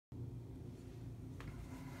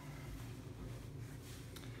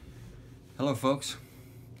Hello folks.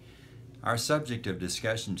 Our subject of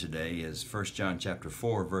discussion today is 1 John chapter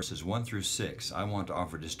 4 verses 1 through 6. I want to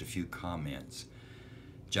offer just a few comments.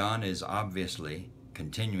 John is obviously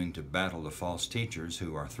continuing to battle the false teachers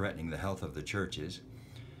who are threatening the health of the churches,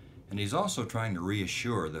 and he's also trying to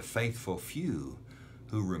reassure the faithful few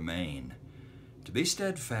who remain to be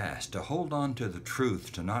steadfast, to hold on to the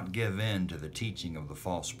truth, to not give in to the teaching of the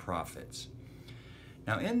false prophets.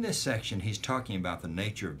 Now in this section he's talking about the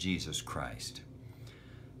nature of Jesus Christ,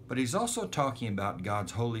 but he's also talking about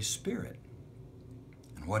God's Holy Spirit.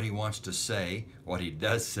 And what he wants to say, what he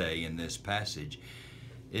does say in this passage,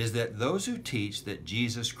 is that those who teach that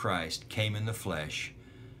Jesus Christ came in the flesh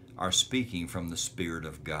are speaking from the Spirit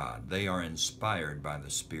of God. They are inspired by the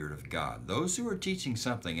Spirit of God. Those who are teaching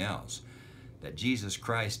something else, that Jesus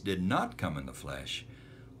Christ did not come in the flesh,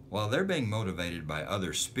 well, they're being motivated by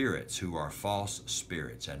other spirits who are false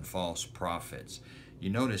spirits and false prophets. You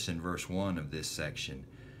notice in verse 1 of this section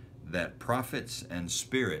that prophets and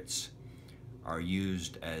spirits are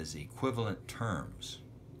used as equivalent terms.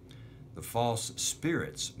 The false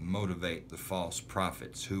spirits motivate the false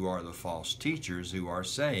prophets, who are the false teachers who are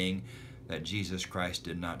saying that Jesus Christ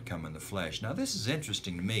did not come in the flesh. Now this is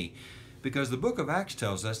interesting to me because the book of Acts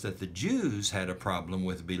tells us that the Jews had a problem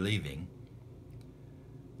with believing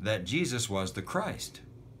that Jesus was the Christ.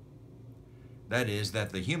 That is,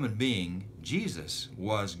 that the human being, Jesus,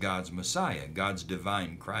 was God's Messiah, God's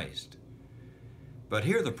divine Christ. But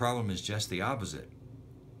here the problem is just the opposite.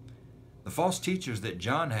 The false teachers that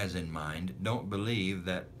John has in mind don't believe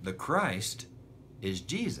that the Christ is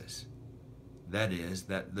Jesus. That is,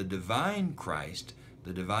 that the divine Christ,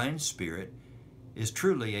 the divine Spirit, is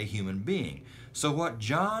truly a human being. So what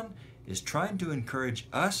John is trying to encourage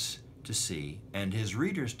us to see and his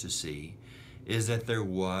readers to see is that there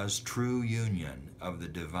was true union of the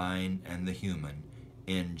divine and the human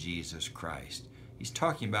in Jesus Christ. He's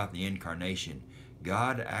talking about the incarnation.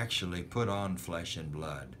 God actually put on flesh and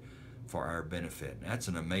blood for our benefit. That's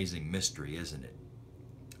an amazing mystery, isn't it?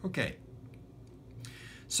 Okay.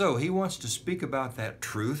 So he wants to speak about that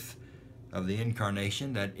truth of the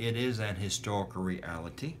incarnation, that it is an historical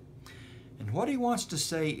reality. And what he wants to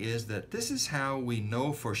say is that this is how we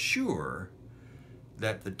know for sure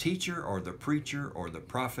that the teacher or the preacher or the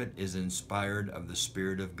prophet is inspired of the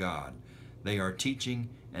Spirit of God. They are teaching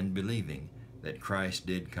and believing that Christ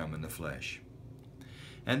did come in the flesh.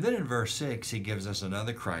 And then in verse 6, he gives us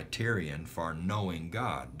another criterion for knowing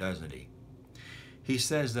God, doesn't he? He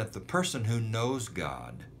says that the person who knows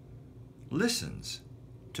God listens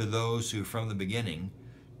to those who from the beginning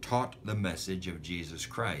taught the message of Jesus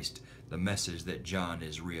Christ, the message that John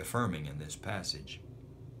is reaffirming in this passage.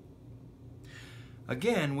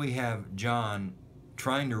 Again, we have John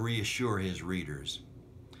trying to reassure his readers.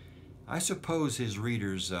 I suppose his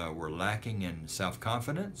readers were lacking in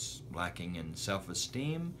self-confidence, lacking in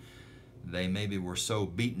self-esteem. They maybe were so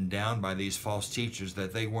beaten down by these false teachers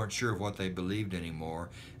that they weren't sure of what they believed anymore,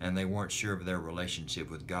 and they weren't sure of their relationship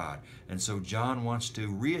with God. And so John wants to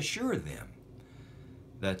reassure them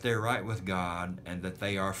that they're right with God and that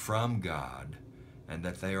they are from God and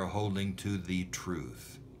that they are holding to the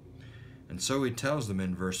truth. And so he tells them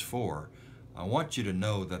in verse 4, I want you to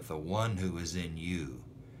know that the one who is in you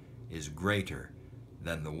is greater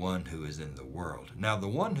than the one who is in the world. Now the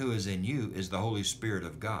one who is in you is the Holy Spirit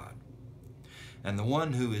of God. And the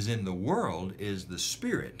one who is in the world is the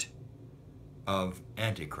spirit of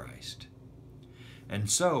Antichrist. And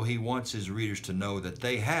so he wants his readers to know that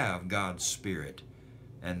they have God's Spirit,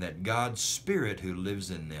 and that God's Spirit who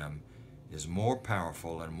lives in them is more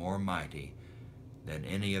powerful and more mighty than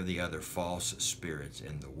any of the other false spirits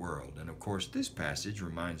in the world. And of course, this passage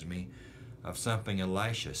reminds me of something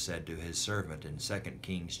Elisha said to his servant in 2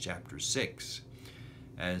 Kings chapter 6.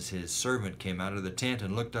 As his servant came out of the tent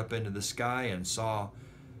and looked up into the sky and saw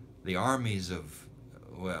the armies of,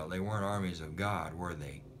 well, they weren't armies of God, were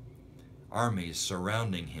they? Armies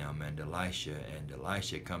surrounding him and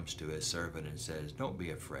Elisha comes to his servant and says, don't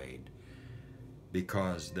be afraid,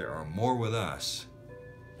 because there are more with us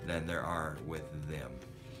than there are with them.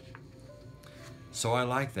 So I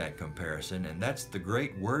like that comparison, and that's the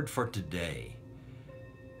great word for today.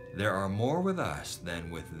 There are more with us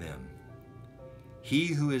than with them. He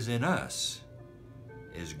who is in us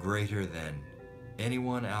is greater than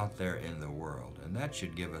anyone out there in the world. And that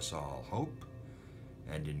should give us all hope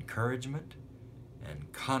and encouragement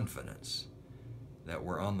and confidence that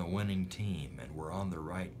we're on the winning team and we're on the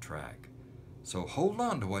right track. So hold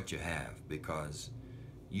on to what you have, because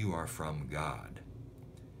you are from God.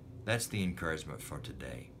 That's the encouragement for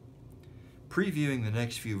today. Previewing the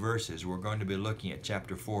next few verses, we're going to be looking at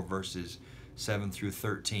chapter 4, verses 7 through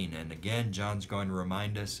 13. And again, John's going to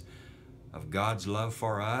remind us of God's love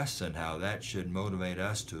for us and how that should motivate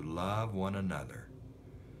us to love one another.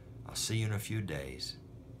 I'll see you in a few days.